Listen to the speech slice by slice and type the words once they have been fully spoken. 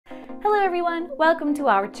Hello everyone, welcome to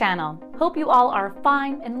our channel. Hope you all are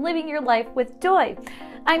fine and living your life with joy.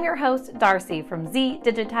 I'm your host, Darcy from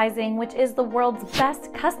Zdigitizing, which is the world's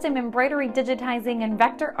best custom embroidery digitizing and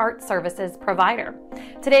vector art services provider.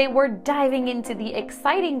 Today we're diving into the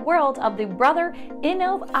exciting world of the Brother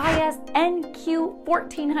Innov-is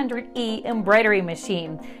NQ1400E embroidery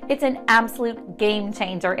machine. It's an absolute game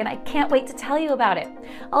changer and I can't wait to tell you about it.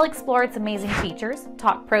 I'll explore its amazing features,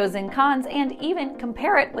 talk pros and cons, and even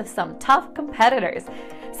compare it with some tough competitors.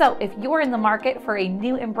 So if you're in the market for a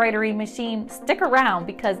new embroidery machine, stick around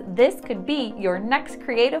because this could be your next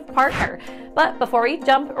creative partner. But before we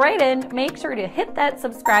jump right in, make sure to hit that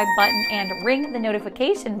subscribe button and ring the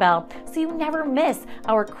notification bell so you never miss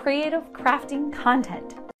our creative crafting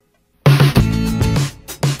content.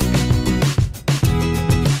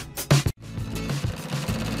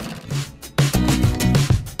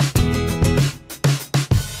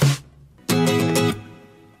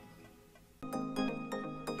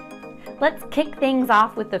 Let's kick things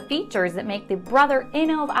off with the features that make the Brother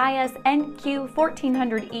Innov-is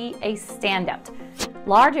NQ1400E a standout.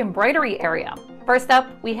 Large embroidery area. First up,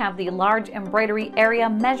 we have the large embroidery area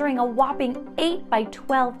measuring a whopping 8 by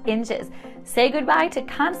 12 inches. Say goodbye to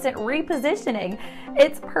constant repositioning.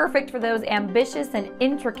 It's perfect for those ambitious and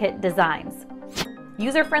intricate designs.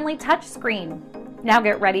 User-friendly touchscreen. Now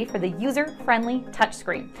get ready for the user-friendly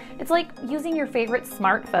touchscreen. It's like using your favorite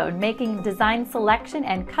smartphone, making design selection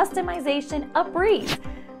and customization a breeze.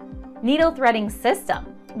 Needle threading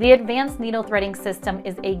system. The advanced needle threading system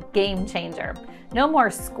is a game changer. No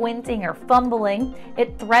more squinting or fumbling.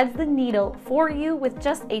 It threads the needle for you with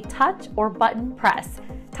just a touch or button press.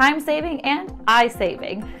 Time-saving and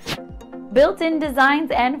eye-saving. Built-in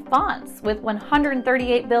designs and fonts. With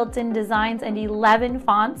 138 built-in designs and 11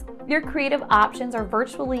 fonts, your creative options are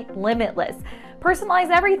virtually limitless. Personalize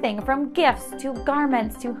everything from gifts to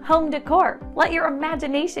garments to home decor. Let your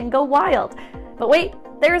imagination go wild. But wait,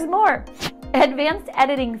 there's more. Advanced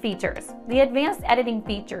editing features. The advanced editing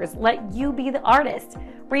features let you be the artist.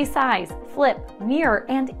 Resize, flip, mirror,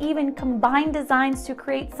 and even combine designs to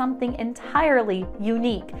create something entirely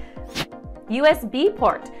unique. USB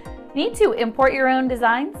port. Need to import your own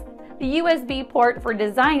designs? The USB port for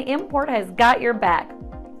design import has got your back.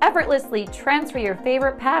 Effortlessly transfer your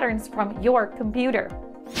favorite patterns from your computer.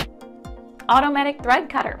 Automatic thread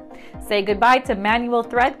cutter. Say goodbye to manual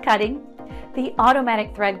thread cutting. The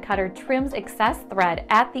automatic thread cutter trims excess thread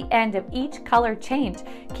at the end of each color change,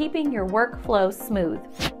 keeping your workflow smooth.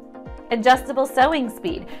 Adjustable sewing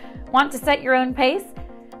speed. Want to set your own pace?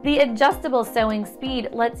 The adjustable sewing speed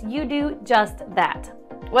lets you do just that.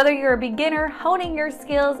 Whether you're a beginner honing your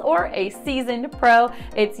skills or a seasoned pro,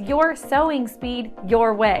 it's your sewing speed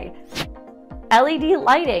your way. LED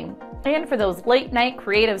lighting. And for those late night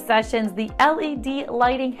creative sessions, the LED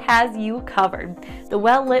lighting has you covered. The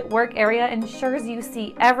well-lit work area ensures you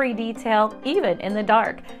see every detail, even in the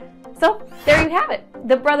dark. So there you have it,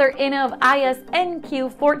 the Brother Innov-is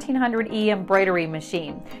NQ1400E embroidery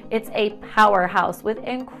machine. It's a powerhouse with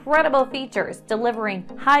incredible features, delivering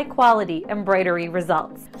high-quality embroidery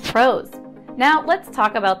results. Pros. Now let's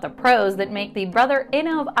talk about the pros that make the Brother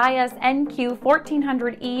Innov-is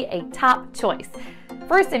NQ1400E a top choice.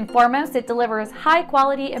 First and foremost, it delivers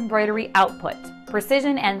high-quality embroidery output.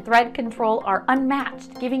 Precision and thread control are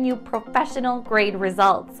unmatched, giving you professional-grade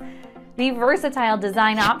results. The versatile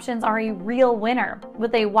design options are a real winner.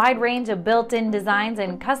 With a wide range of built-in designs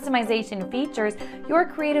and customization features, your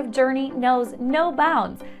creative journey knows no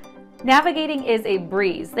bounds. Navigating is a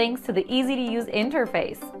breeze thanks to the easy-to-use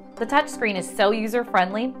interface. The touchscreen is so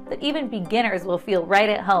user-friendly that even beginners will feel right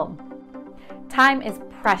at home. Time is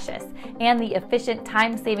precious, and the efficient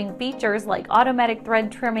time-saving features like automatic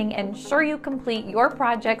thread trimming ensure you complete your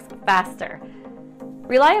projects faster.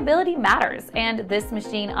 Reliability matters, and this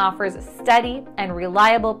machine offers steady and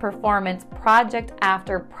reliable performance project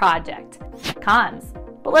after project. Cons.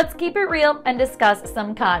 But let's keep it real and discuss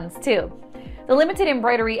some cons too. The limited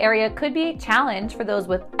embroidery area could be a challenge for those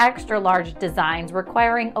with extra large designs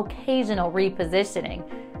requiring occasional repositioning.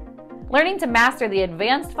 Learning to master the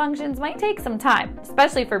advanced functions might take some time,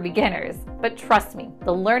 especially for beginners, but trust me,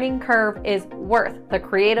 the learning curve is worth the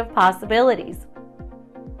creative possibilities.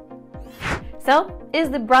 So,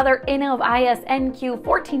 is the Brother Innov-is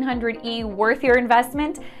NQ1400E worth your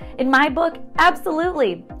investment? In my book,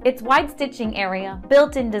 absolutely. Its wide stitching area,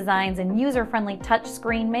 built-in designs, and user-friendly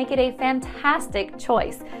touchscreen make it a fantastic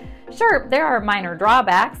choice. Sure, there are minor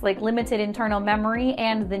drawbacks like limited internal memory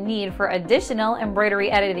and the need for additional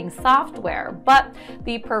embroidery editing software, but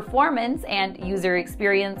the performance and user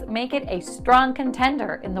experience make it a strong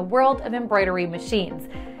contender in the world of embroidery machines.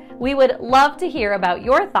 We would love to hear about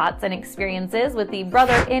your thoughts and experiences with the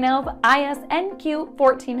Brother Innov-is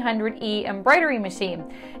NQ1400E Embroidery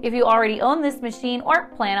machine. If you already own this machine or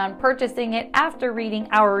plan on purchasing it after reading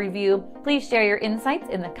our review, please share your insights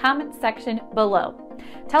in the comments section below.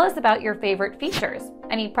 Tell us about your favorite features,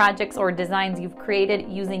 any projects or designs you've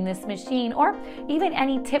created using this machine, or even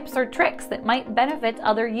any tips or tricks that might benefit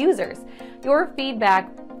other users. Your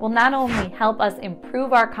feedback will not only help us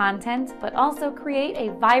improve our content, but also create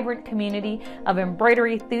a vibrant community of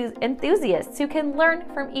embroidery enthusiasts who can learn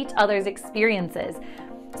from each other's experiences.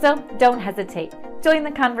 So don't hesitate. Join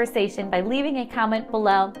the conversation by leaving a comment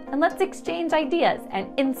below, and let's exchange ideas and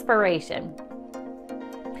inspiration.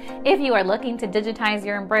 If you are looking to digitize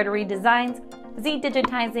your embroidery designs,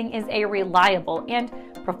 Zdigitizing is a reliable and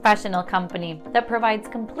professional company that provides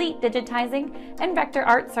complete digitizing and vector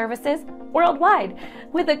art services worldwide.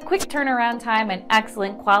 With a quick turnaround time and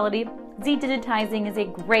excellent quality, Zdigitizing is a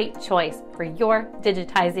great choice for your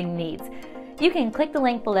digitizing needs. You can click the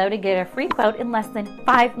link below to get a free quote in less than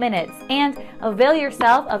 5 minutes and avail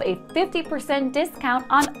yourself of a 50% discount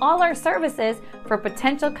on all our services for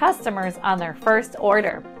potential customers on their first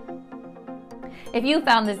order. If you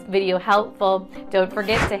found this video helpful, don't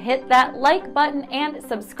forget to hit that like button and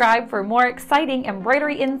subscribe for more exciting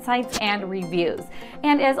embroidery insights and reviews.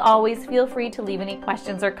 And as always, feel free to leave any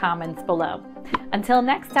questions or comments below. Until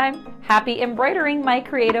next time, happy embroidering, my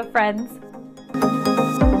creative friends.